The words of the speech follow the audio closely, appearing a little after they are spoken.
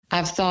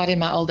I've thought in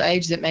my old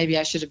age that maybe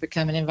I should have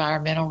become an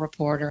environmental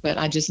reporter, but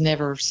I just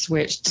never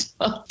switched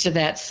to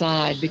that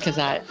side because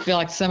I feel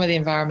like some of the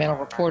environmental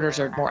reporters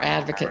are more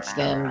advocates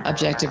than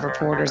objective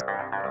reporters.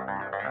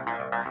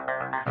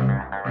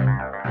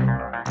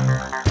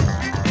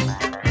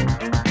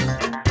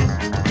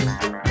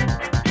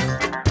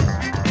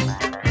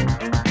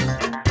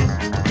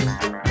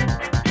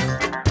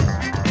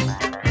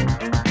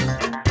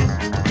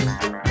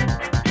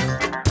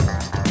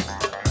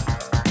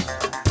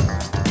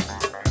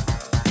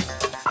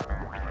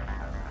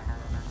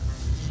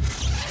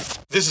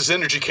 This is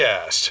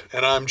EnergyCast,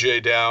 and I'm Jay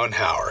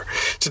Dowenhauer.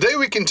 Today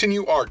we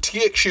continue our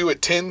TXU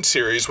at 10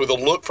 series with a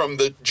look from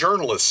the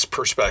journalist's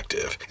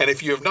perspective. And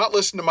if you have not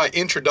listened to my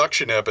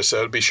introduction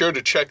episode, be sure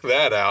to check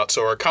that out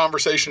so our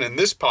conversation in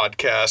this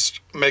podcast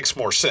makes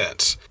more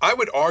sense. I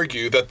would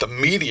argue that the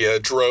media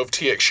drove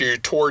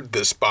TXU toward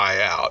this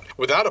buyout.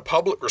 Without a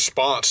public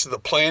response to the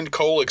planned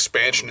coal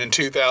expansion in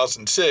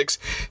 2006,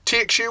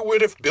 TXU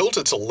would have built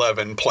its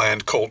 11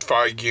 planned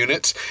coal-fired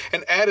units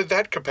and added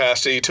that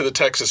capacity to the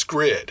Texas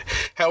grid.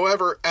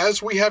 However,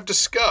 as we have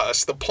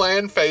discussed, the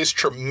plan faced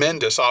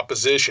tremendous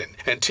opposition,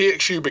 and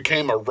TXU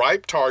became a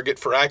ripe target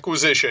for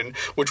acquisition,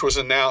 which was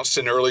announced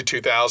in early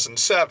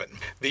 2007.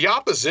 The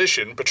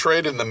opposition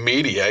portrayed in the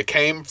media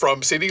came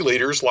from city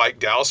leaders like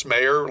Dallas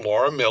Mayor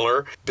Laura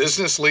Miller,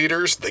 business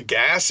leaders, the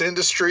gas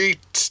industry,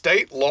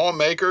 state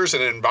lawmakers,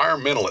 and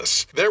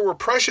environmentalists. There were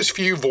precious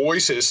few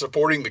voices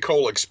supporting the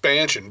coal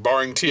expansion,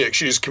 barring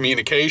TXU's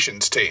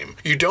communications team.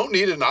 You don't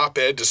need an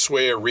op-ed to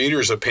sway a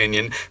reader's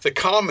opinion. The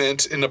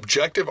comments in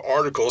objective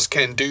articles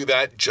can do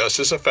that just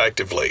as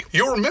effectively.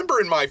 You'll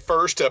remember in my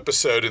first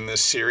episode in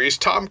this series,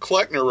 Tom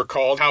Kleckner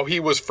recalled how he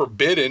was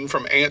forbidden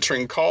from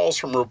answering calls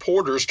from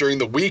reporters during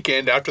the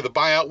weekend after the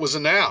buyout was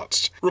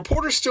announced.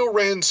 Reporters still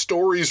ran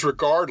stories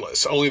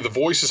regardless, only the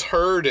voices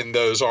heard in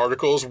those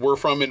articles were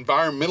from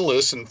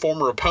environmentalists and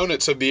former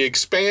opponents of the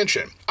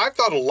expansion. I've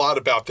thought a lot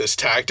about this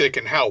tactic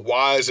and how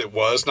wise it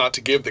was not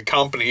to give the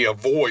company a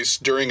voice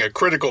during a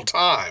critical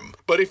time.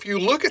 But if you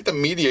look at the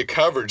media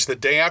coverage the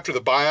day after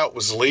the buyout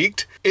was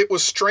leaked, it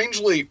was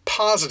strangely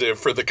positive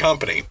for the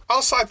company.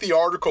 I'll cite the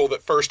article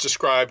that first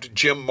described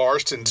Jim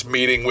Marston's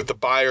meeting with the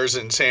buyers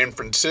in San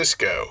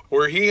Francisco,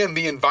 where he and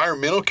the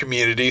environmental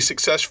community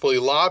successfully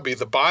lobbied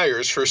the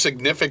buyers for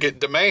significant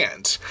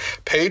demands.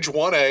 Page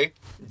 1A,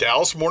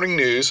 Dallas Morning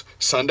News,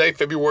 Sunday,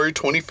 February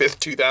 25th,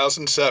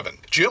 2007.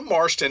 Jim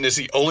Marston is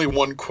the only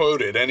one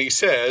quoted, and he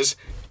says,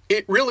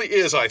 "It really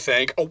is, I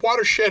think, a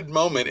watershed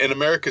moment in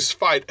America's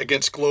fight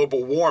against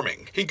global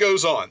warming." He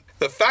goes on,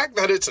 "The fact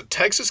that it's a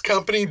Texas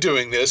company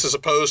doing this as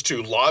opposed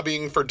to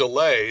lobbying for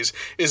delays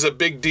is a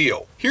big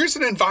deal." Here's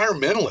an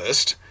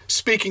environmentalist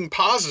speaking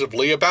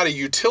positively about a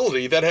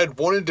utility that had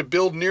wanted to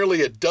build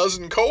nearly a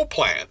dozen coal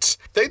plants.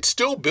 They'd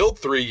still build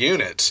 3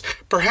 units.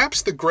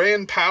 Perhaps the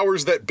grand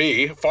powers that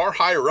be, far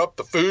higher up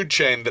the food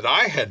chain than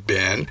I had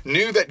been,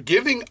 knew that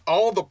giving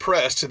all the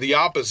press to the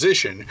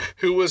opposition,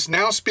 who was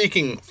now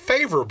speaking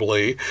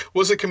favorably,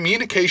 was a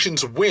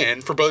communications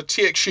win for both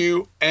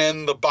TXU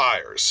and the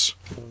buyers.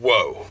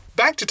 Whoa.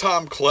 Back to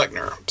Tom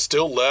Kleckner,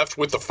 still left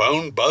with the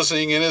phone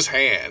buzzing in his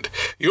hand.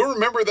 You'll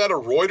remember that a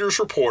Reuters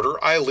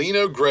reporter, Eileen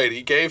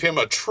O'Grady, gave him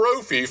a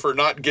trophy for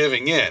not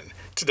giving in.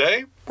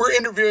 Today, we're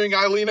interviewing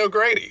Eileen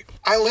O'Grady.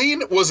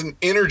 Eileen was an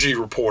energy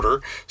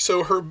reporter,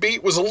 so her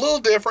beat was a little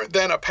different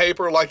than a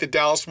paper like the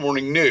Dallas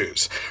Morning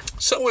News.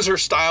 So was her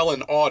style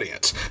and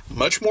audience,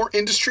 much more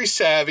industry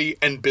savvy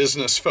and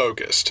business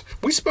focused.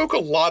 We spoke a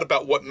lot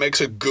about what makes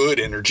a good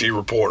energy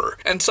reporter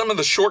and some of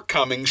the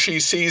shortcomings she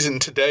sees in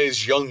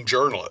today's young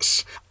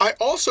journalists. I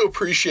also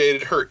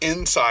appreciated her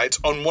insights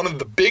on one of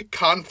the big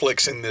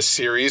conflicts in this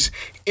series,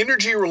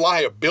 energy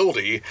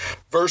reliability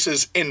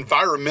versus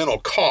environmental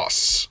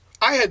costs.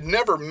 I had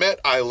never met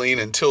Eileen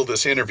until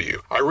this interview.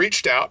 I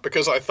reached out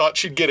because I thought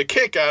she'd get a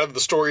kick out of the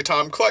story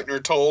Tom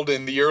Kleckner told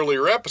in the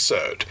earlier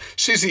episode.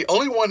 She's the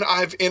only one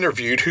I've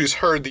interviewed who's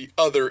heard the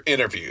other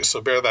interviews,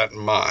 so bear that in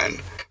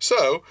mind.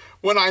 So,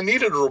 when I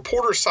needed a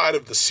reporter side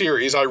of the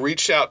series, I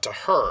reached out to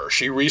her.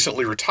 She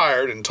recently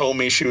retired and told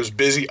me she was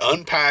busy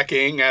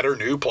unpacking at her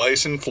new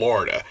place in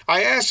Florida.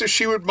 I asked if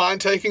she would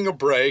mind taking a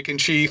break, and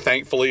she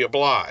thankfully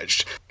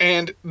obliged.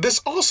 And this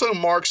also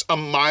marks a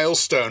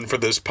milestone for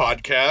this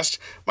podcast,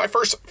 my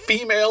first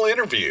female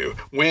interview.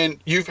 When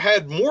you've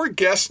had more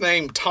guests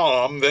named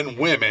Tom than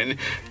women,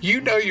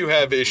 you know you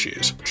have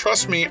issues.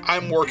 Trust me,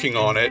 I'm working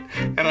on it,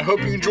 and I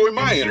hope you enjoy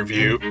my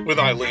interview with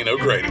Eileen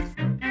O'Grady.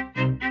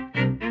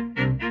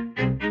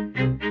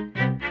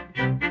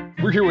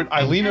 We're here with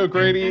Eileen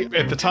O'Grady.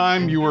 At the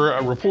time, you were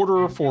a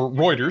reporter for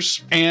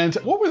Reuters. And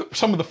what were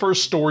some of the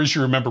first stories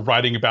you remember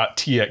writing about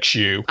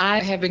TXU? I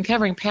have been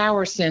covering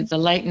power since the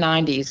late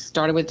 90s.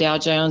 Started with Dow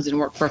Jones and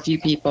worked for a few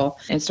people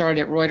and started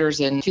at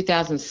Reuters in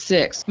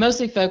 2006,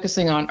 mostly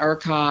focusing on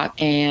ERCOT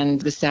and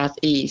the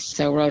Southeast.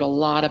 So wrote a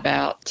lot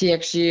about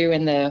TXU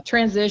and the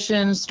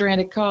transition,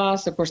 stranded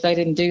costs. Of course, they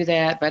didn't do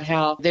that, but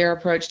how their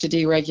approach to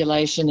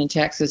deregulation in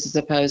Texas as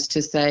opposed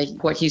to, say,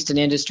 what Houston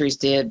Industries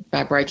did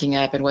by breaking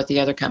up and what the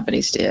other companies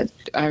 1970s did.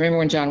 I remember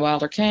when John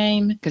Wilder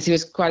came, because he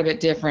was quite a bit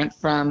different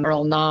from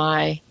Earl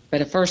Nye. But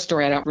a first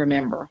story I don't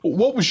remember.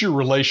 What was your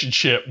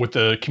relationship with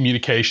the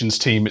communications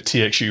team at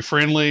TXU?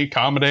 Friendly,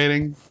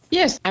 accommodating?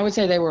 Yes, I would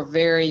say they were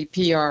very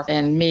PR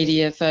and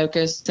media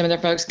focused. Some of their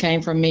folks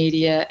came from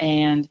media,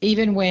 and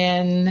even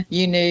when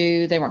you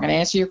knew they weren't going to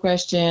answer your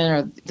question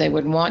or they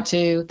wouldn't want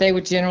to, they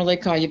would generally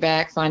call you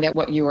back, find out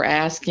what you were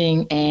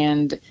asking,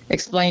 and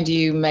explain to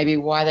you maybe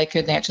why they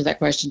couldn't answer that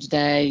question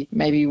today,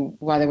 maybe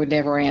why they would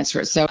never answer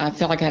it. So I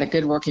felt like I had a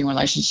good working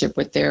relationship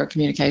with their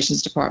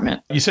communications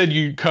department. You said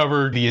you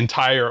covered the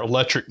entire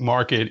electric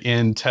market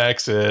in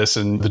Texas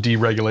and the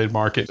deregulated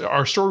market.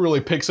 Our story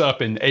really picks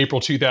up in April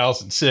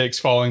 2006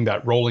 following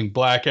that rolling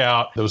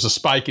blackout. There was a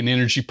spike in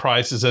energy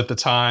prices at the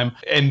time.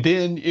 And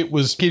then it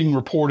was getting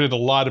reported a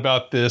lot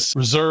about this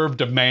reserve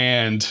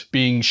demand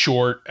being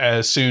short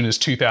as soon as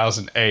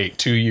 2008,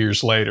 2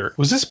 years later.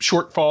 Was this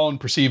shortfall in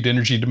perceived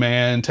energy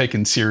demand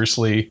taken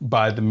seriously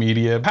by the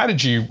media? How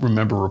did you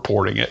remember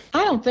reporting it?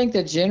 I don't think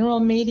the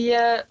general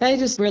media, they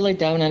just really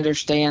don't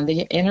understand.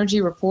 The energy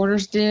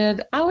reporters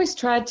did. I always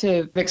tried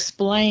to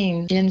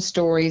explain in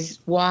stories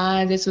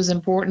why this was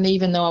important,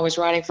 even though I was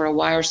writing for a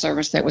wire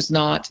service that was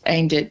not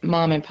aimed at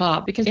mom and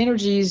pop, because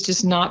energy is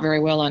just not very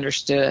well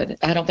understood.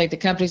 I don't think the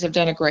companies have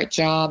done a great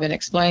job in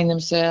explaining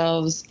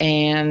themselves,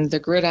 and the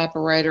grid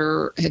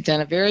operator had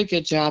done a very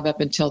good job up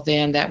until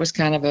then. That was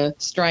kind of a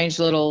strange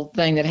little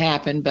thing that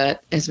happened,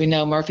 but as we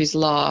know, Murphy's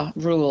Law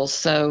rules,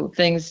 so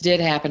things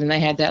did happen, and they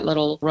had that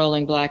little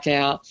rolling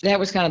blackout. That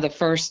was kind of the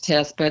first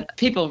test, but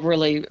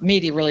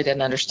media really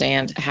didn't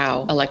understand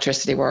how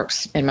electricity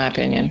works, in my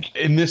opinion.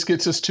 And this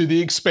gets us to the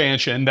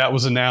expansion that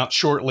was announced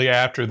shortly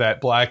after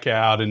that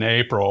blackout in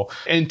April.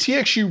 And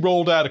TXU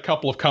rolled out a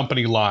couple of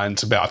company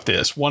lines about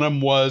this. One of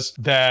them was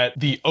that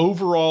the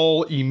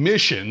overall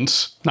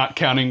emissions, not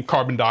counting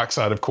carbon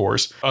dioxide, of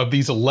course, of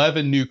these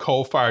 11 new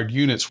coal-fired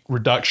units,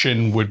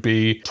 reduction would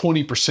be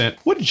 20%.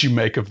 What did you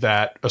make of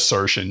that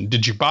assertion?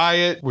 Did you buy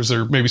it? Was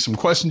there maybe some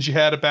questions you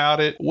had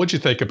about it? What'd you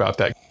think about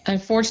that?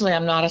 Unfortunately,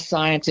 I'm not a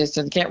scientist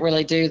and can't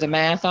really do the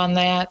math on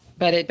that,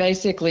 but it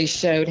basically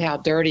showed how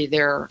dirty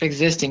their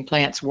existing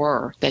plants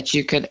were, that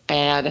you could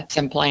add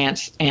some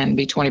plants and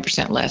be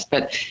 20% less.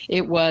 But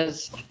it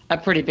was a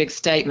pretty big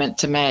statement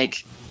to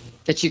make,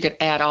 that you could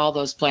add all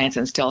those plants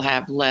and still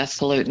have less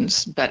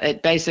pollutants. But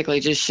it basically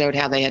just showed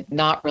how they had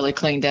not really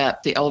cleaned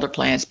up the older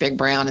plants, Big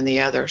Brown and the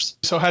others.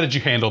 So how did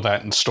you handle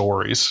that in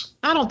stories?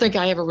 I don't think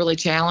I ever really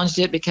challenged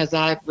it because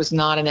I was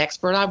not an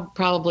expert. I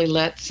probably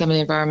let some of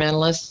the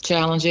environmentalists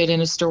challenge it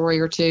in a story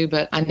or two,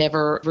 but I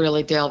never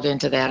really delved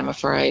into that, I'm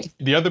afraid.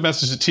 The other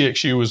message that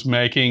TXU was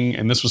making,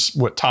 and this was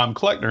what Tom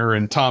Kleckner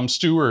and Tom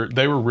Stewart,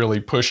 they were really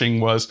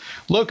pushing, was,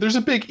 look, there's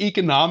a big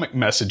economic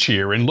message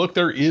here. And look,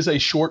 there is a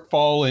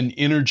shortfall in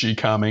energy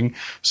coming.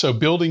 So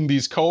building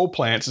these coal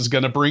plants is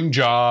going to bring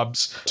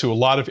jobs to a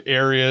lot of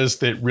areas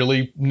that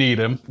really need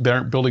them. They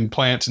aren't building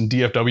plants in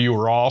DFW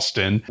or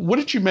Austin. What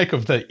did you make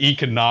of the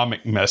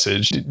economic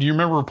message? Do you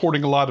remember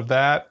reporting a lot of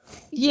that?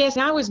 Yes,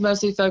 I was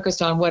mostly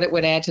focused on what it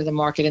would add to the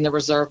market in the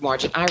reserve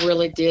margin. I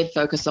really did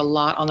focus a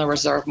lot on the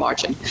reserve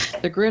margin.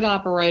 The grid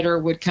operator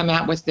would come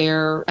out with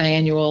their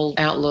annual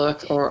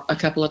outlook or a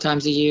couple of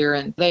times a year,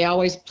 and they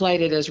always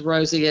played it as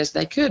rosy as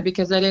they could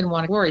because they didn't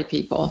want to worry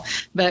people.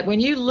 But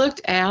when you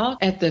looked out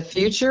at the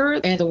future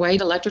and the way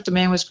electric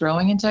demand was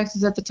growing in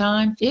Texas at the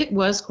time, it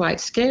was quite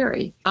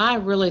scary. I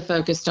really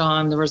focused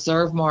on the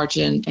reserve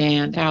margin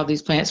and how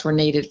these plants were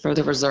needed for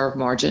the reserve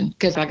margin.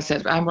 Because like I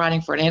said, I'm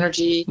writing for an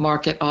energy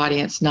market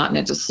audience, not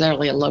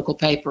necessarily a local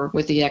paper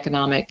with the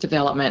economic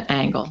development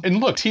angle. And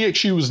look,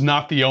 TXU was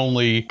not the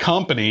only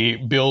company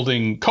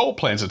building coal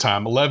plants at the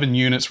time. 11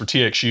 units were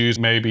TXU's,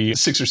 maybe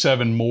 6 or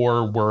 7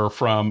 more were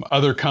from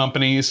other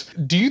companies.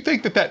 Do you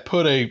think that that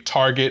put a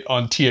target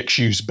on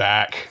TXU's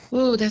back?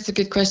 Ooh, that's a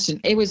good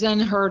question. It was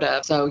unheard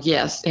of. So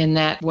yes, in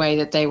that way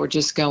that they were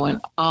just going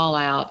all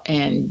out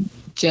and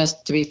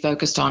just to be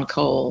focused on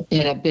coal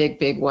in a big,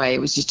 big way. It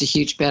was just a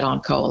huge bet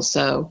on coal.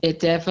 So it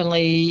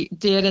definitely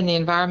did, in the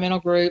environmental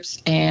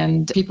groups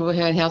and people who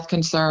had health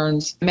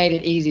concerns made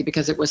it easy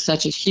because it was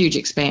such a huge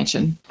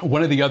expansion.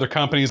 One of the other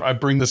companies, I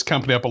bring this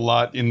company up a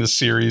lot in this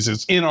series,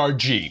 is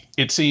NRG.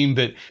 It seemed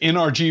that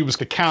NRG was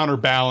the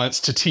counterbalance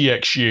to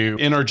TXU.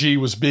 NRG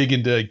was big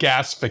into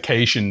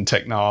gasification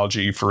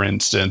technology, for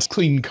instance,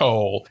 clean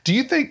coal. Do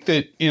you think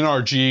that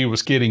NRG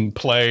was getting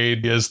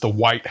played as the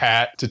white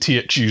hat to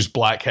TXU's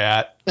black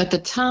hat? At the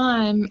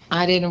time,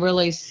 I didn't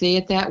really see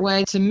it that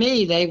way. To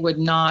me, they would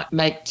not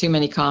make too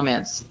many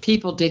comments.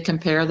 People did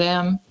compare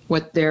them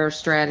with their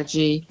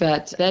strategy,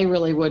 but they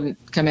really wouldn't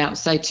come out and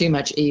say too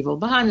much evil.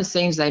 Behind the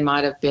scenes, they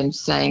might have been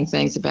saying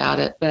things about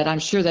it, but I'm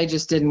sure they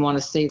just didn't want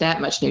to see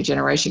that much new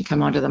generation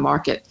come onto the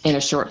market in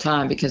a short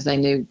time because they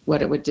knew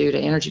what it would do to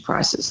energy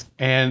prices.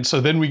 And so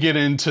then we get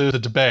into the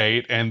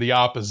debate and the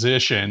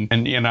opposition.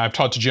 And I've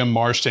talked to Jim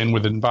Marston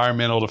with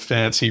Environmental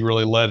Defense. He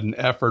really led an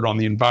effort on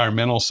the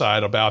environmental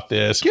side about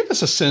this. Give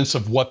us a sense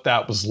of what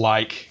that was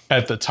like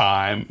at the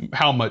time,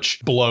 how much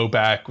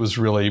blowback was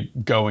really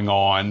going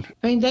on.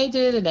 I mean, they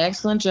did an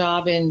excellent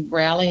job in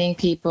rallying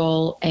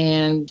people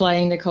and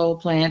playing the coal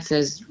plants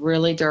as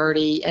really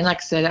dirty. And like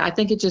I said, I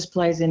think it just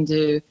plays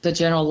into the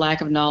general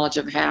lack of knowledge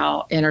of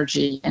how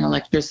energy and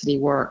electricity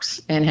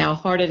works and how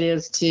hard it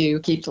is to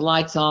keep the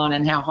lights on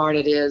and how hard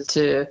it is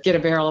to get a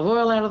barrel of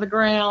oil out of the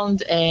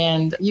ground.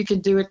 And you can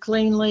do it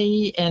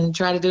cleanly and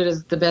try to do it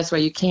as the best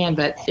way you can,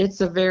 but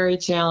it's a very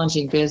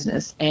challenging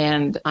business.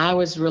 And I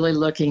was really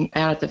looking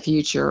out at the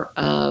future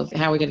of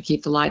how we're going to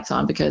keep the lights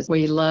on because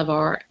we love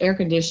our air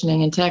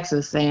conditioning in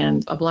Texas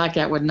and a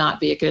blackout would not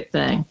be a good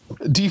thing.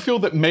 Do you feel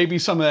that maybe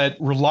some of that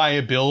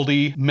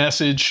reliability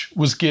message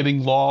was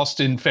getting lost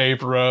in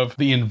favor of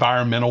the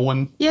environmental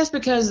one? Yes,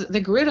 because the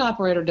grid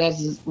operator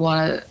doesn't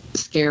want to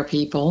scare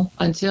people.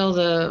 Until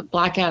the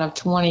blackout of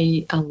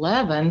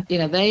 2011,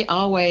 they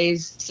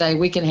always say,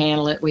 we can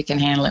handle it, we can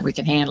handle it, we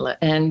can handle it.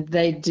 And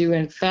they do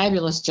a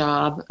fabulous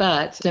job,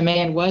 but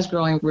demand was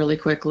growing really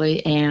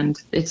quickly, and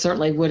it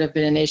certainly would have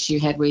been an issue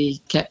had we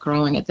kept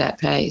growing at that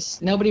pace.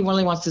 Nobody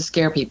really wants to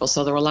scare people,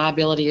 so the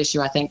reliability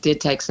issue, I think,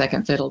 did take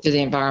second fiddle to the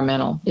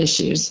environmental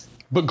issues.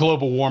 But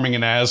global warming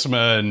and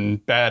asthma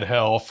and bad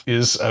health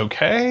is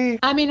okay?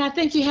 I mean, I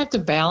think you have to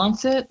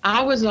balance it.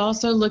 I was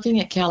also looking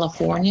at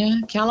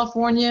California,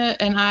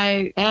 and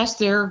I asked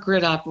their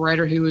grid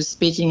operator who was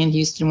speaking in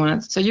Houston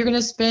once, so you're going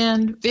to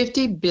spend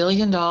 $50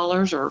 billion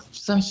or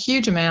some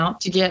huge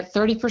amount to get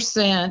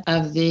 30%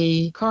 of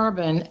the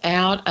carbon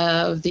out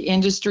of the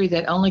industry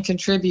that only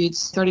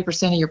contributes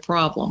 30% of your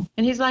problem.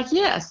 And he's like,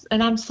 yes.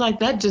 And I'm just like,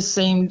 that just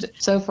seemed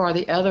so far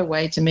the other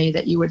way to me,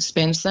 that you would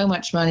spend so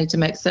much money to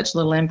make such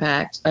little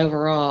impact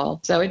overall.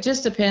 So it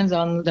just depends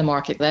on the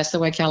market. That's the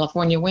way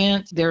California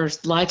went. Their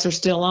lights are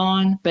still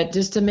on, but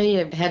just to me,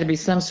 it had to be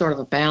some sort of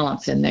a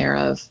balance in there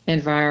of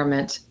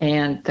environment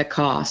and the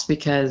cost,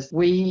 because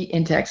we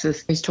in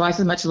Texas use twice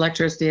as much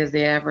electricity as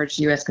the average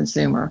U.S.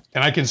 consumer.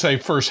 And I can say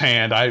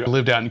firsthand, I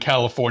lived out in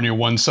California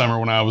one summer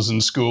when I was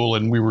in school,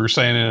 and we were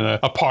staying in an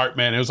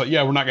apartment. It was like,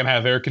 yeah, we're not going to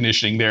have air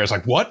conditioning there. It's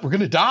like, what? We're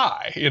going to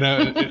die.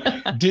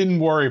 Didn't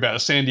worry about it.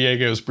 San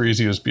Diego was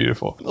breezy. It was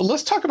beautiful.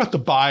 Let's talk about the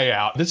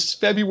buyout. This is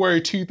February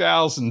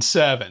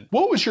 2007.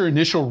 What was your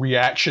initial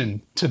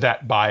reaction to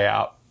that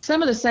buyout?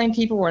 Some of the same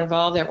people were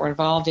involved that were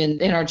involved in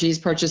NRG's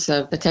purchase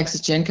of the Texas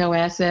Genco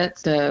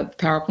assets, the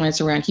power plants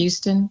around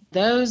Houston.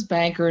 Those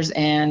bankers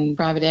and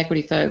private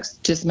equity folks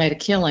just made a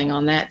killing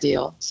on that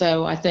deal.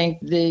 So I think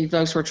the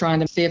folks were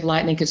trying to see if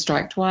lightning could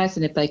strike twice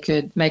and if they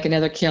could make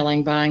another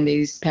killing buying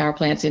these power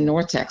plants in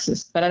North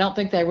Texas. But I don't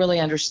think they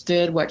really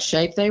understood what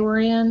shape they were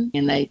in,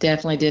 and they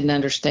definitely didn't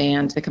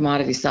understand the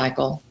commodity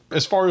cycle.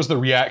 As far as the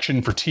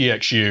reaction for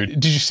TXU,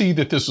 did you see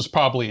that this was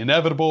probably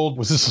inevitable?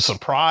 Was this a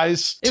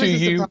surprise to you? It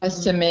was a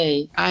surprise to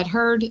me. I'd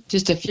heard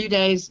just a few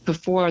days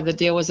before the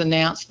deal was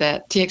announced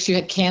that TXU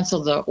had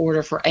canceled the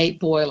order for 8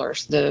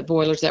 boilers, the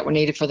boilers that were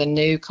needed for the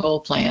new coal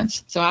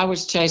plants. So I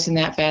was chasing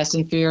that fast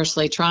and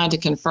furiously, trying to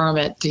confirm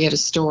it to get a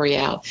story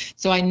out.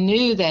 So I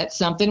knew that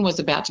something was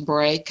about to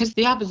break because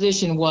the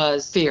opposition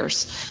was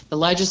fierce. The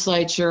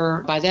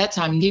legislature, by that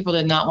time, people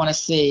did not want to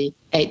see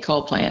 8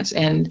 coal plants.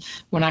 And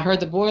when I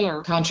heard the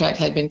boiler contract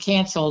had been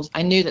canceled,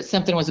 I knew that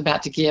something was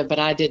about to give, but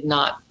I did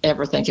not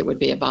ever think it would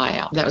be a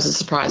buyout. That was a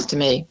surprise to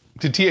me.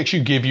 Did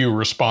TXU give you a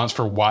response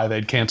for why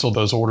they'd canceled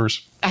those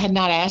orders? I had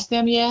not asked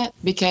them yet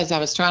because I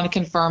was trying to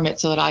confirm it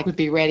so that I would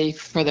be ready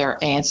for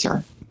their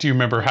answer. Do you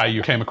remember how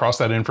you came across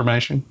that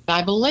information?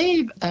 I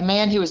believe a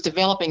man who was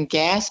developing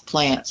gas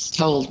plants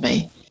told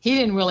me. He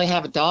didn't really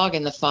have a dog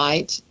in the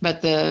fight,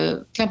 but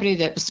the company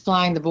that was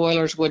supplying the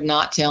boilers would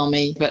not tell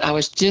me. But I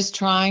was just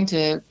trying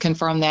to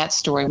confirm that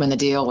story when the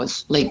deal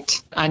was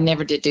leaked. I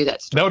never did do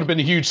that story. That would have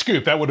been a huge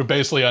scoop. That would have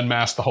basically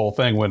unmasked the whole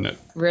thing, wouldn't it?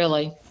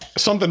 Really?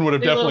 Something would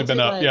have definitely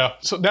been up. Yeah.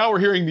 So now we're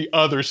hearing the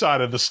other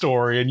side of the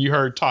story. And you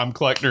heard Tom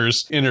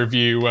Kleckner's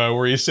interview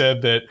where he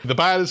said that the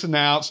buyout is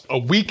announced. A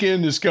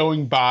weekend is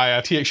going by.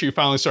 TXU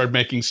finally started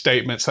making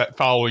statements that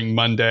following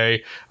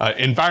Monday.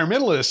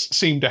 Environmentalists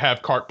seemed to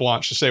have carte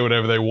blanche to say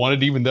whatever they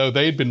wanted, even though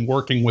they'd been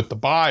working with the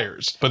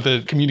buyers. But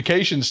the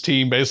communications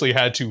team basically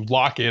had to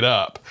lock it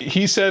up.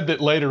 He said that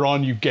later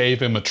on you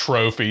gave him a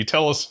trophy.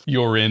 Tell us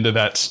your end of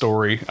that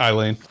story,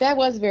 Eileen. That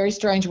was a very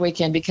strange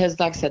weekend because,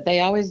 like I said,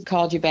 they always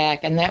called you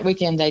back. And that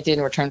weekend they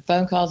didn't return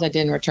phone calls. They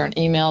didn't return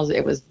emails.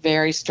 It was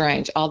very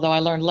strange. Although I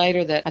learned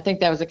later that I think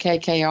that was a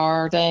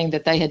KKR thing,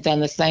 that they had done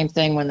the same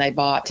thing when they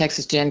bought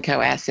Texas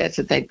Genco assets,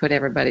 that they'd put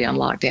everybody on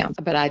lockdown.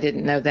 But I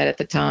didn't know that at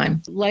the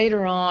time.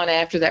 Later on,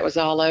 after that was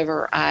all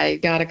over, I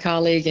got a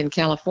colleague in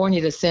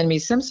California to send me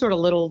some sort of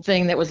little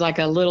thing that was like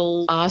a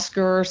little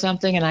Oscar or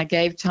something. And I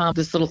gave Tom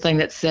this little thing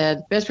that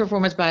said, best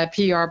performance by a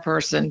PR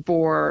person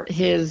for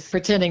his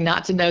pretending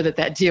not to know that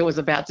that deal was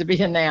about to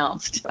be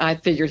announced. I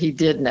figured he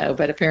did know,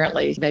 but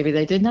apparently maybe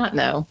they did not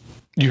know.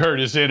 You heard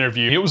his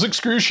interview. It was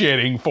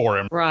excruciating for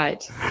him.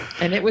 Right.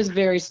 And it was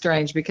very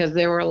strange because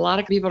there were a lot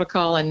of people to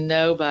call and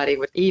nobody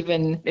would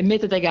even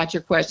admit that they got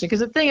your question. Because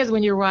the thing is,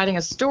 when you're writing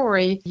a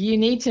story, you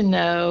need to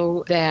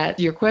know that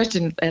your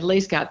question at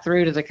least got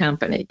through to the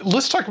company.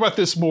 Let's talk about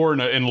this more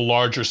in a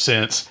larger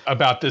sense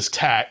about this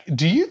tack.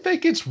 Do you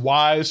think it's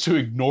wise to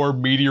ignore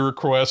media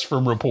requests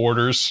from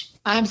reporters?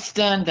 I'm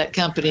stunned that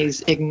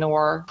companies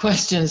ignore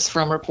questions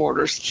from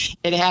reporters.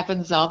 It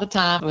happens all the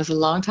time. I was a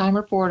longtime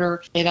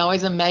reporter. It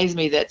always amazed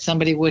me that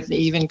somebody wouldn't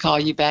even call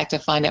you back to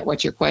find out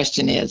what your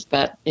question is,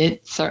 but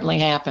it certainly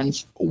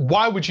happens.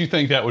 Why would you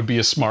think that would be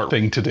a smart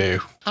thing to do?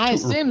 I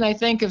assume they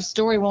think if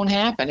story won't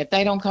happen. If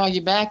they don't call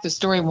you back, the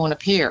story won't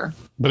appear.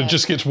 But it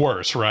just gets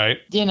worse, right?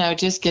 It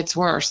just gets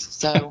worse.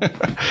 So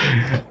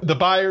the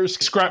buyers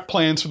scrapped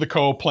plans for the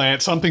coal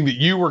plant, something that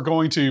you were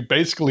going to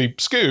basically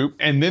scoop.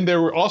 And then they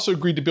were also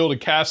agreed to build a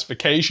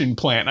gasification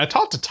plant. And I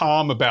talked to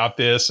Tom about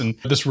this and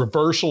this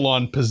reversal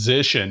on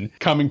position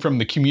coming from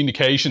the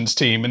communications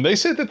team. And they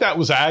said that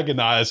was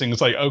agonizing.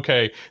 It's like,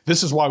 okay,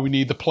 this is why we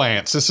need the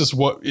plants. This is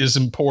what is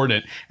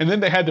important. And then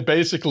they had to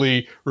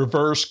basically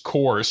reverse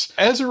course.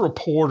 As a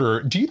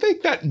reporter, do you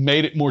think that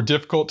made it more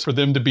difficult for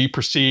them to be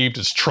perceived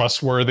as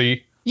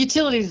trustworthy?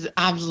 Utilities,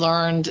 I've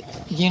learned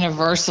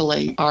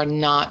universally, are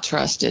not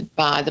trusted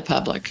by the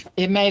public.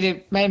 It made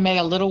it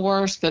a little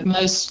worse, but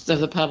most of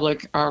the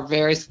public are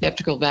very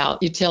skeptical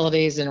about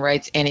utilities and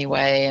rates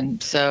anyway.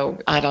 And so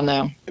I don't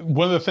know.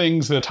 One of the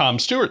things that Tom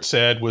Stewart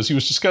said was he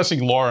was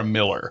discussing Laura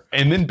Miller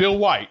and then Bill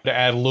White to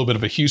add a little bit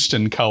of a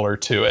Houston color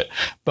to it.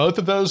 Both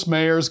of those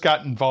mayors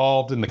got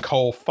involved in the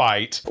coal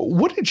fight.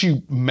 What did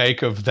you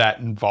make of that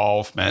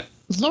involvement?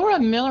 Laura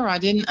Miller, I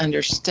didn't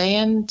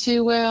understand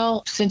too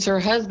well. Since her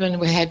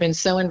husband had been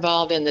so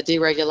involved in the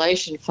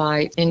deregulation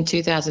fight in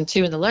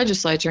 2002 in the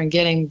legislature and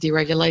getting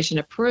deregulation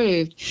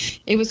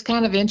approved, it was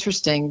kind of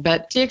interesting.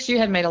 But TXU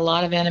had made a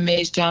lot of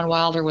enemies. John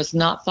Wilder was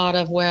not thought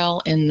of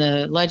well in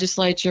the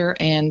legislature,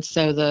 and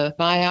so the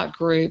buyout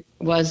group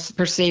was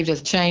perceived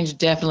as change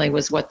definitely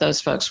was what those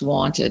folks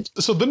wanted.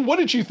 So then what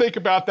did you think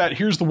about that?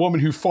 Here's the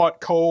woman who fought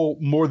coal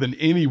more than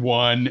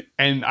anyone,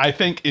 and I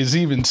think is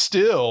even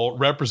still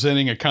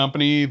representing a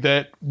company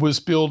that was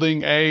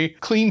building a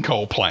clean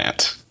coal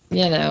plant.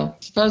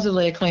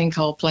 Supposedly a clean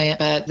coal plant,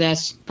 but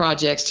that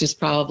project's just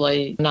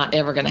probably not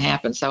ever going to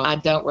happen. So I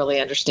don't really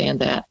understand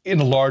that.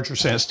 In a larger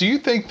sense, do you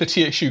think the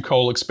TXU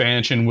coal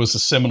expansion was a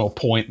seminal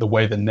point the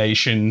way the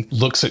nation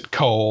looks at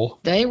coal?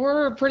 They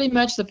were pretty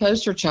much the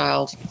poster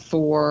child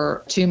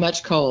for too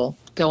much coal,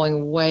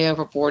 going way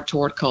overboard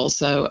toward coal.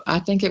 So I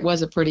think it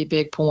was a pretty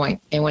big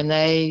point. And when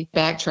they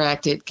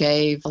backtracked, it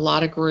gave a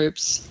lot of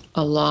groups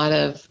a lot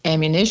of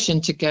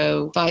ammunition to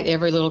go fight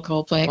every little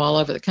coal plant all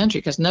over the country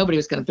because nobody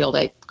was going to build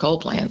 8 coal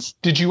plants.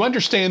 Did you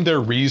understand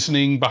their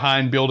reasoning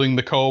behind building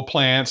the coal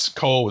plants?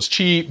 Coal was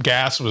cheap.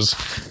 Gas was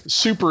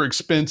super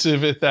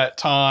expensive at that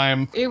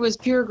time. It was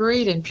pure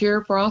greed and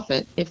pure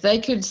profit. If they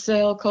could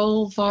sell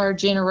coal-fired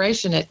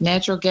generation at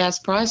natural gas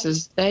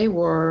prices, they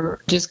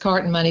were just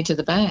carting money to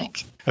the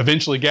bank.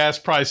 Eventually, gas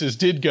prices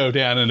did go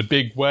down in a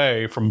big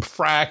way from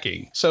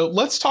fracking. So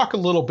let's talk a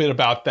little bit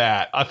about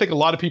that. I think a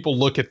lot of people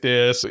look at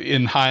this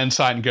in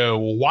hindsight and go,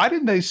 well, why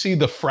didn't they see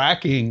the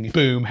fracking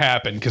boom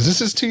happen? Because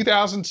this is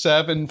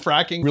 2007.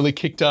 Fracking really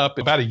kicked up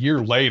about a year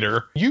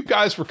later. You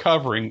guys were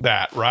covering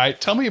that, right?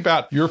 Tell me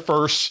about your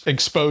first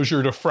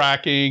exposure to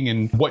fracking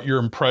and what your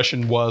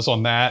impression was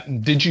on that.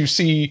 And did you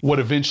see what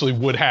eventually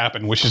would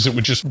happen, which is it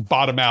would just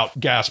bottom out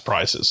gas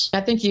prices?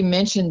 I think you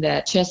mentioned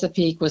that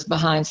Chesapeake was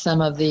behind some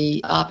of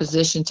the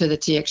opposition to the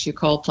TXU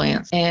coal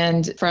plants.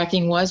 And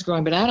fracking was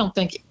growing, but I don't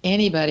think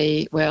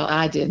anybody, well,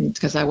 I didn't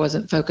because I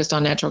wasn't focused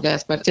on natural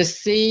gas, but to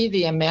see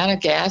the amount of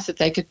gas that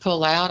they could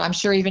pull out, I'm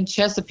sure even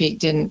Chesapeake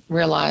didn't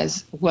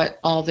realize what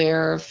all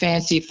their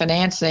fancy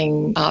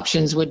financing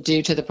options would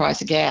do to the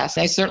price of gas.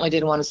 They certainly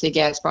didn't want to see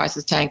gas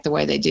prices tank the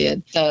way they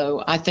did.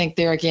 So I think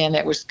there again,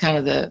 that was kind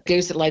of the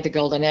goose that laid the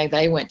golden egg.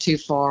 They went too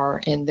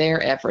far in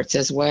their efforts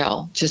as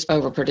well, just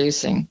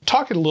overproducing.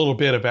 Talking a little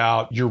bit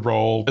about your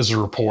role as a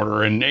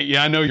reporter, and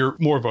I know you're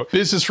more of a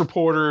business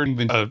reporter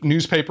than a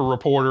newspaper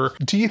reporter.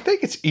 Do you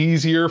think it's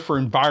easier for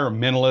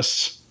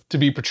environmentalists to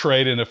be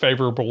portrayed in a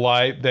favorable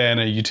light than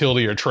a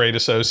utility or trade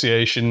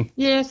association?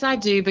 Yes, I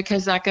do,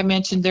 because like I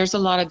mentioned, there's a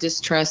lot of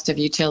distrust of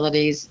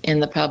utilities in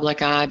the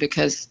public eye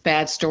because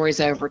bad stories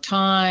over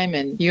time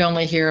and you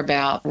only hear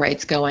about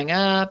rates going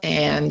up.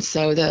 And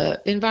so the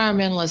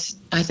environmentalists,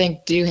 I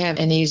think, do have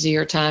an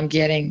easier time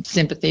getting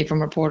sympathy from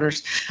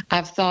reporters.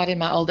 I've thought in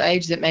my old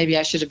age that maybe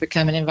I should have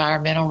become an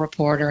environmental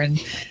reporter and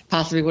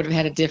possibly would have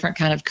had a different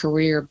kind of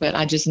career, but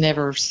I just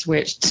never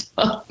switched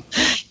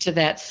to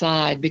that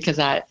side because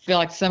I feel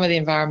like some of the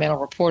environmental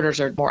reporters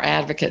are more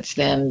advocates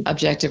than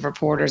objective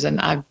reporters. And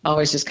I've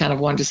always just kind of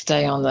wanted to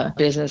stay on the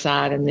business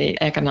side and the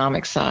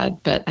economic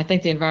side. But I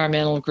think the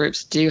environmental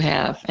groups do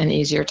have an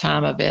easier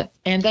time of it.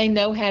 And they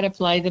know how to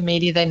play the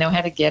media. They know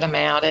how to get them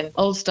out. And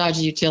old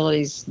stodgy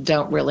utilities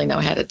don't really know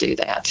how to do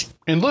that.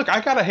 And look, I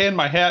got to hand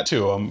my hat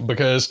to them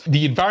because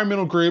the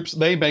environmental groups,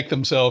 they make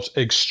themselves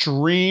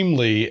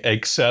extremely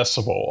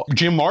accessible.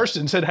 Jim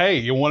Marston said, hey,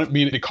 you wanted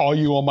me to call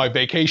you on my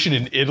vacation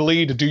in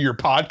Italy to do your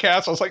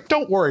podcast. I was like,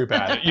 don't worry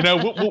about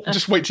it. We'll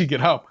just wait till you get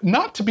home.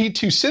 Not to be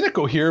too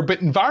cynical here,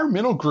 but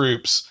environmental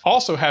groups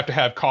also have to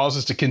have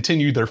causes to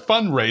continue their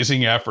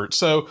fundraising efforts.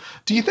 So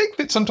do you think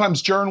that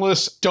sometimes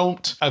journalists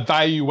don't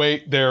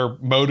evaluate their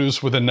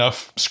motives with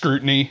enough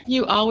scrutiny?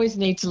 You always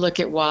need to look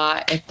at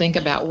why and think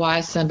about why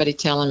is somebody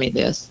telling me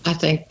this. I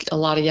think a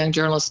lot of young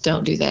journalists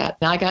don't do that.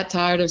 I got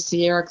tired of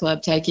Sierra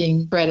Club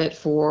taking credit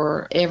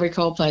for every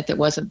coal plant that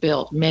wasn't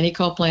built. Many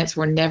coal plants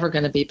were never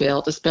going to be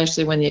built,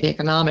 especially when the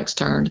economics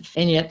turned.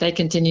 And yet they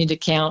continue to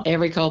count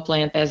every coal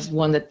plant as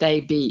one that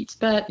they beat.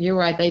 But you're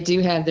right, they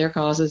do have their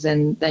causes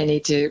and they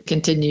need to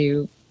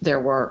continue their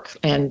work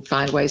and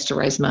find ways to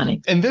raise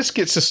money. And this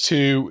gets us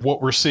to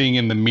what we're seeing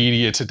in the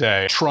media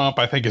today. Trump,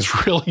 I think,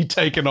 has really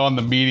taken on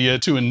the media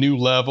to a new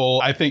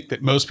level. I think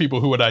that most people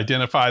who would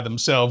identify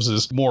themselves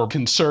as more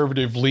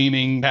conservative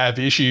leaning have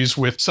issues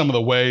with some of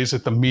the ways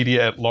that the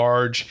media at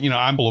large, I'm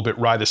a little bit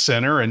right of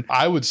center. And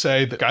I would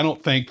say that I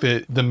don't think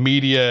that the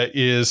media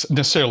is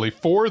necessarily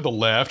for the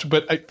left,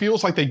 but it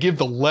feels like they give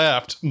the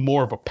left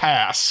more of a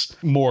pass,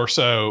 more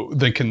so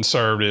than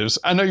conservatives.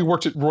 I know you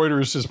worked at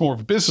Reuters as more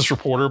of a business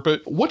reporter,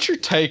 but what's your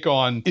take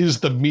on, is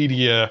the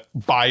media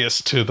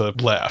biased to the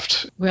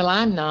left? Well,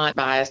 I'm not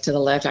biased to the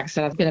left. Like I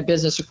said, I've been a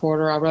business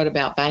reporter. I wrote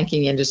about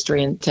banking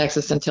industry in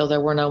Texas until there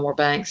were no more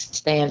banks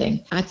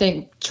standing. I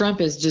think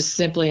Trump is just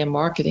simply a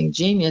marketing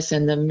genius,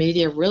 and the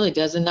media really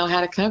doesn't know how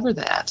to cover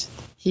that.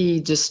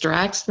 He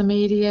distracts the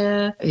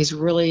media. He's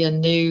really a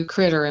new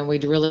critter, and we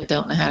really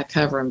don't know how to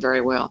cover him very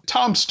well.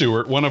 Tom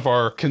Stewart, one of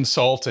our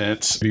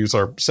consultants, he was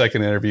our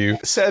second interview,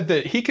 said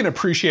that he can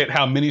appreciate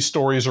how many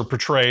stories are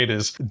portrayed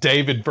as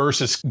David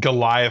versus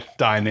Goliath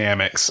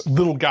dynamics,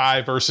 little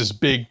guy versus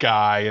big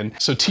guy. And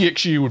so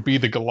TXU would be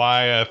the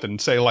Goliath, and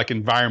say like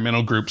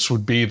environmental groups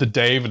would be the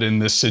David in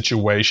this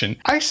situation.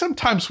 I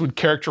sometimes would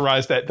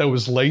characterize that, though,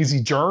 as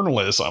lazy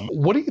journalism.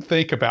 What do you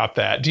think about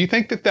that? Do you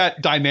think that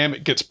that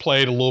dynamic gets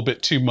played a little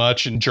bit too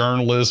much in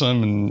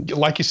journalism? And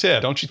like you said,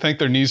 don't you think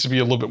there needs to be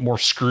a little bit more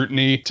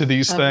scrutiny to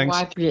these things?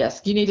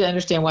 Yes, you need to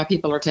understand why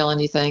people are telling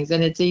you things.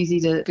 And it's easy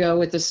to go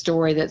with the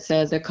story that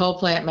says the coal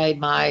plant made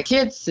my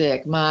kids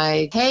sick,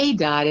 my hay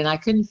died, and I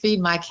couldn't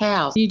feed my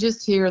cows. You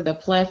just hear the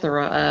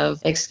plethora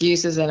of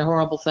excuses and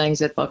horrible things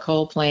that the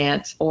coal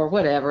plant or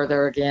whatever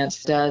they're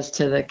against does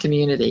to the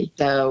community.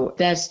 So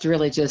that's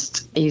really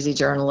just easy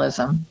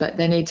journalism. But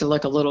they need to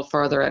look a little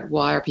further at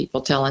why are people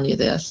telling you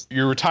this.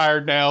 You're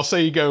retired now.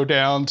 Say you go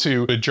down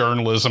to a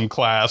journalism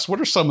class.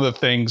 What are some of the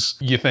things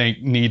you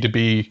think need to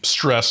be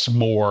stressed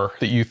more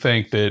that you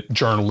think that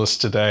journalists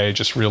today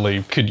just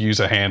really could use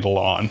a handle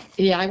on?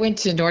 Yeah, I went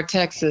to North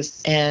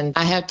Texas, and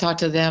I have talked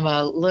to them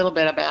a little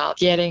bit about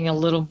getting a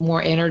little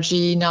more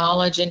energy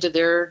knowledge into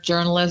their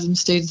journalism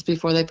students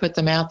before they put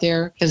them out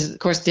there. Because, of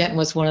course, Denton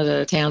was one of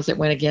the towns that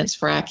went against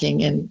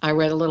fracking, and I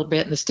read a little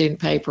bit in the student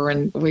paper,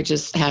 and we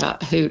just had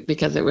a hoot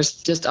because it was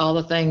just all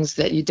the things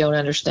that you don't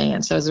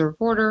understand. So as a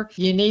reporter,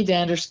 you need to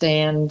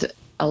understand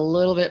a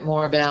little bit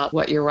more about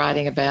what you're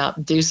writing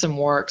about, do some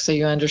work so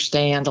you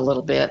understand a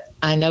little bit.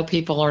 I know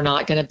people are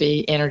not going to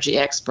be energy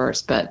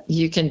experts, but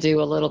you can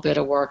do a little bit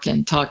of work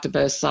and talk to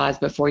both sides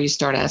before you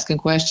start asking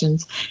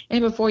questions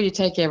and before you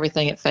take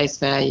everything at face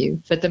value.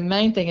 But the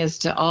main thing is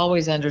to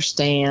always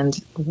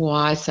understand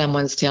why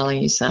someone's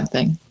telling you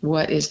something.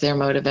 What is their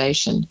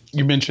motivation?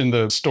 You mentioned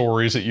the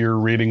stories that you're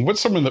reading.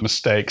 What's some of the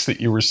mistakes that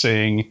you were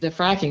seeing? The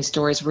fracking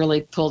stories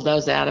really pulled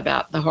those out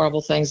about the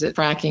horrible things that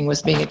fracking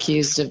was being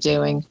accused of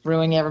doing,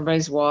 ruining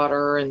everybody's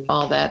water and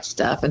all that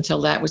stuff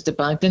until that was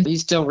debunked. And you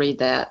still read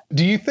that.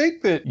 Do you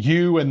think that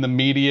you and the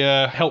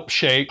media help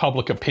shape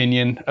public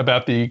opinion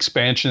about the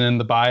expansion and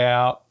the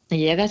buyout?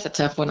 Yeah, that's a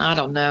tough one. I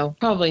don't know.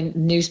 Probably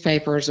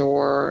newspapers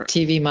or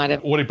TV might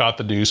have. What about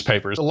the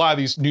newspapers? A lot of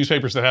these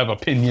newspapers that have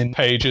opinion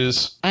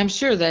pages. I'm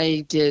sure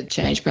they did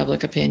change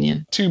public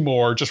opinion. Two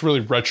more, just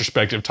really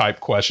retrospective type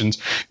questions.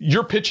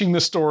 You're pitching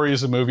this story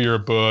as a movie or a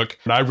book,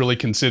 and I really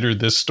consider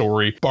this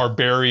story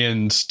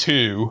Barbarians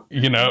 2.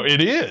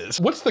 It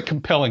is. What's the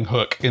compelling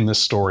hook in this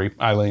story,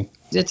 Eileen?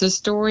 It's a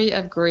story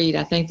of greed.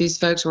 I think these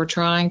folks were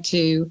trying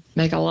to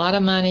make a lot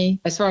of money.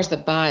 As far as the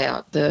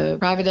buyout, the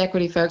private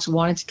equity folks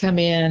wanted to come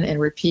in and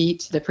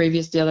repeat the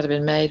previous deal that had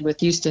been made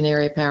with Houston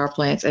area power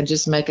plants and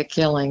just make a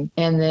killing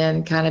and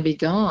then kind of be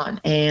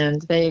gone.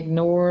 And they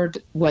ignored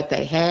what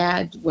they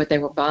had, what they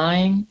were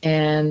buying,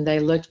 and they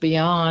looked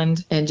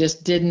beyond and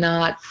just did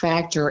not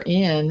factor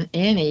in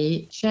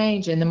any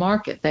change in the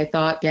market. They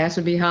thought gas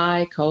would be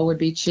high, coal would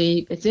be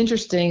cheap. It's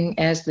interesting,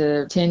 as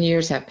the 10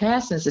 years have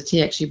passed since the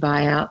TXU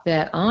buyout,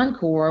 that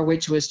Encore,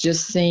 which was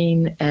just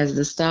seen as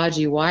the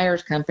stodgy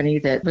wires company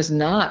that was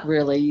not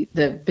really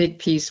the big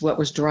piece what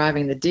was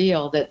driving the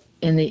deal, that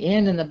in the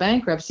end, in the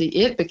bankruptcy,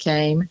 it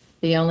became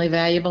the only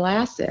valuable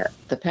asset.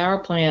 The power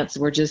plants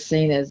were just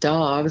seen as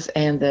dogs,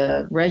 and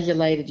the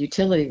regulated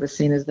utility was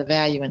seen as the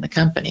value in the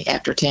company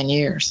after 10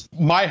 years.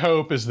 My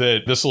hope is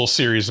that this little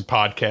series of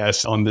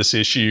podcasts on this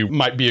issue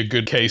might be a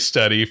good case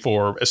study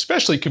for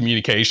especially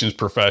communications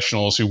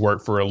professionals who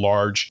work for a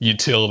large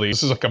utility.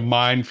 This is like a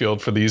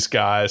minefield for these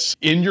guys.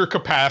 In your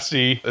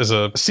capacity as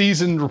a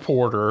seasoned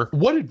reporter,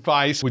 what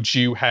advice would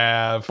you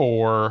have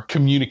for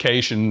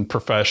communication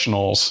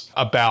professionals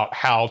about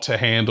how to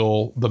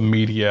handle the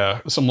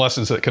media? Some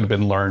lessons that could have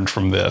been learned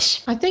from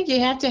this. I think you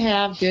have to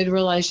have good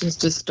relations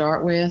to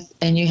start with,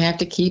 and you have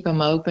to keep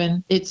them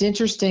open. It's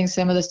interesting,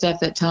 some of the stuff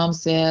that Tom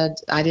said.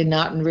 I did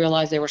not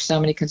realize there were so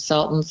many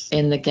consultants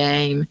in the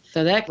game.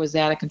 So that was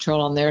out of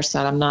control on their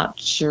side. I'm not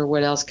sure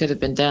what else could have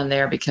been done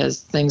there because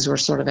things were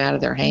sort of out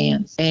of their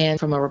hands. And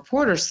from a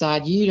reporter's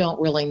side, you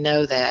don't really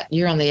know that.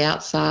 You're on the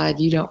outside.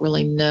 You don't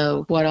really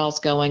know what all's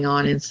going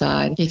on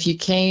inside. If you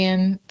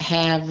can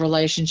have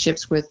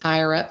relationships with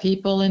higher up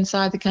people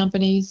inside the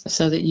companies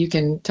so that you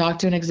can talk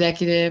to an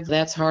executive,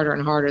 that's harder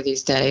and harder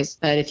these days.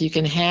 But if you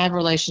can have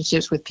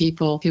relationships with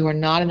people who are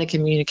not in the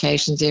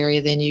communications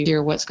area, then you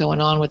hear what's going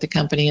on with the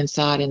company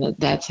inside, and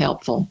that's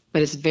helpful.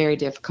 But it's very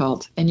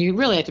difficult. And you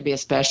really have to be a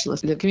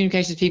specialist. The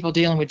communications people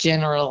dealing with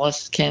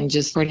generalists can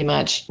just pretty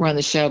much run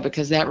the show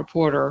because that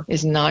reporter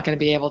is not going to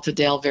be able to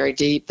delve very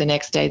deep. The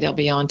next day they'll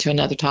be on to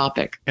another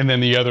topic. And then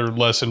the other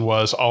lesson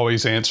was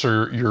always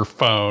answer your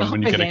phone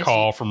when you get a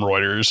call from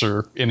Reuters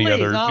or any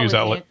other news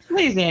outlet.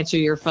 Please answer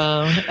your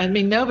phone. I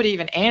mean, nobody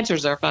even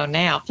answers their phone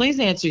now. Please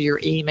answer your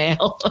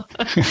email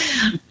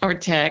or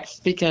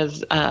text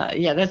because,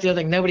 that's the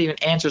other thing. Nobody even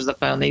answers the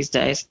phone these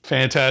days.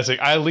 Fantastic.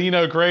 Eileen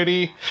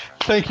O'Grady,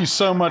 thank you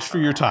so much for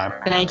your time.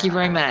 Thank you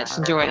very much.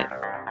 Enjoyed it.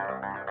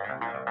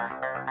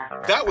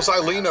 That was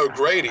Eileen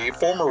O'Grady,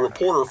 former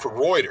reporter for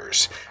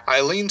Reuters.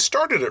 Eileen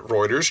started at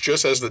Reuters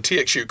just as the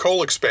TXU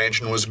coal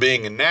expansion was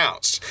being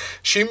announced.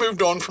 She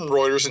moved on from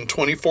Reuters in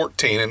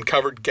 2014 and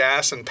covered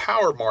gas and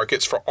power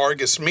markets for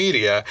Argus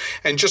Media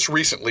and just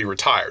recently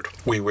retired.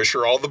 We wish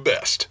her all the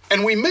best.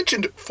 And we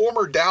mentioned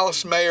former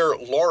Dallas Mayor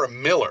Laura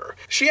Miller.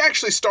 She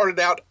actually started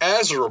out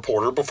as a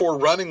reporter before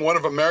running one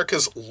of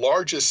America's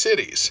largest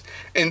cities.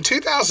 In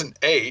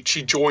 2008,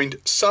 she joined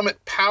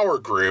Summit Power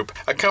Group,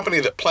 a company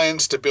that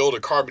plans to build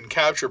a carbon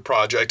capture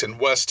project in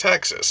West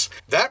Texas.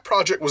 That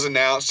project was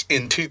announced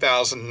in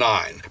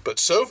 2009, but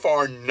so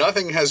far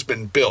nothing has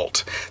been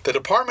built. The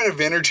Department of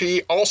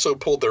Energy also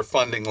pulled their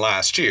funding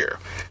last year.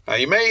 Now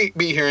you may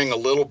be hearing a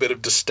little bit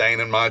of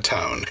disdain in my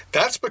tone.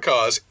 That's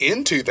because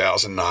in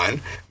 2009,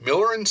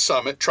 Miller and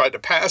Summit tried to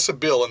pass a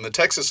bill in the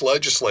Texas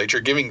legislature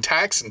giving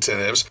tax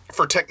incentives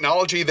for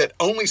technology that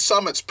only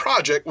Summit's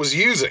project was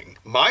using.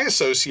 My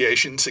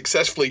association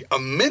successfully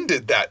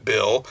amended that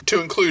bill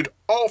to include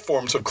all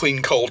forms of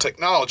clean coal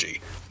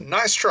technology.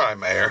 Nice try,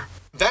 Mayor.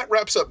 That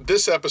wraps up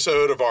this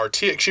episode of our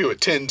TXU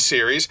at 10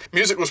 series.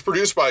 Music was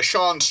produced by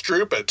Sean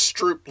Stroop at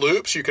Stroop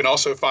Loops. You can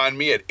also find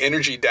me at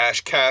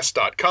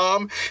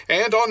energy-cast.com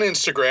and on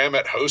Instagram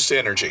at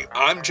HostEnergy.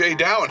 I'm Jay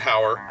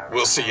Dowenhauer.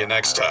 We'll see you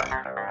next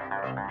time.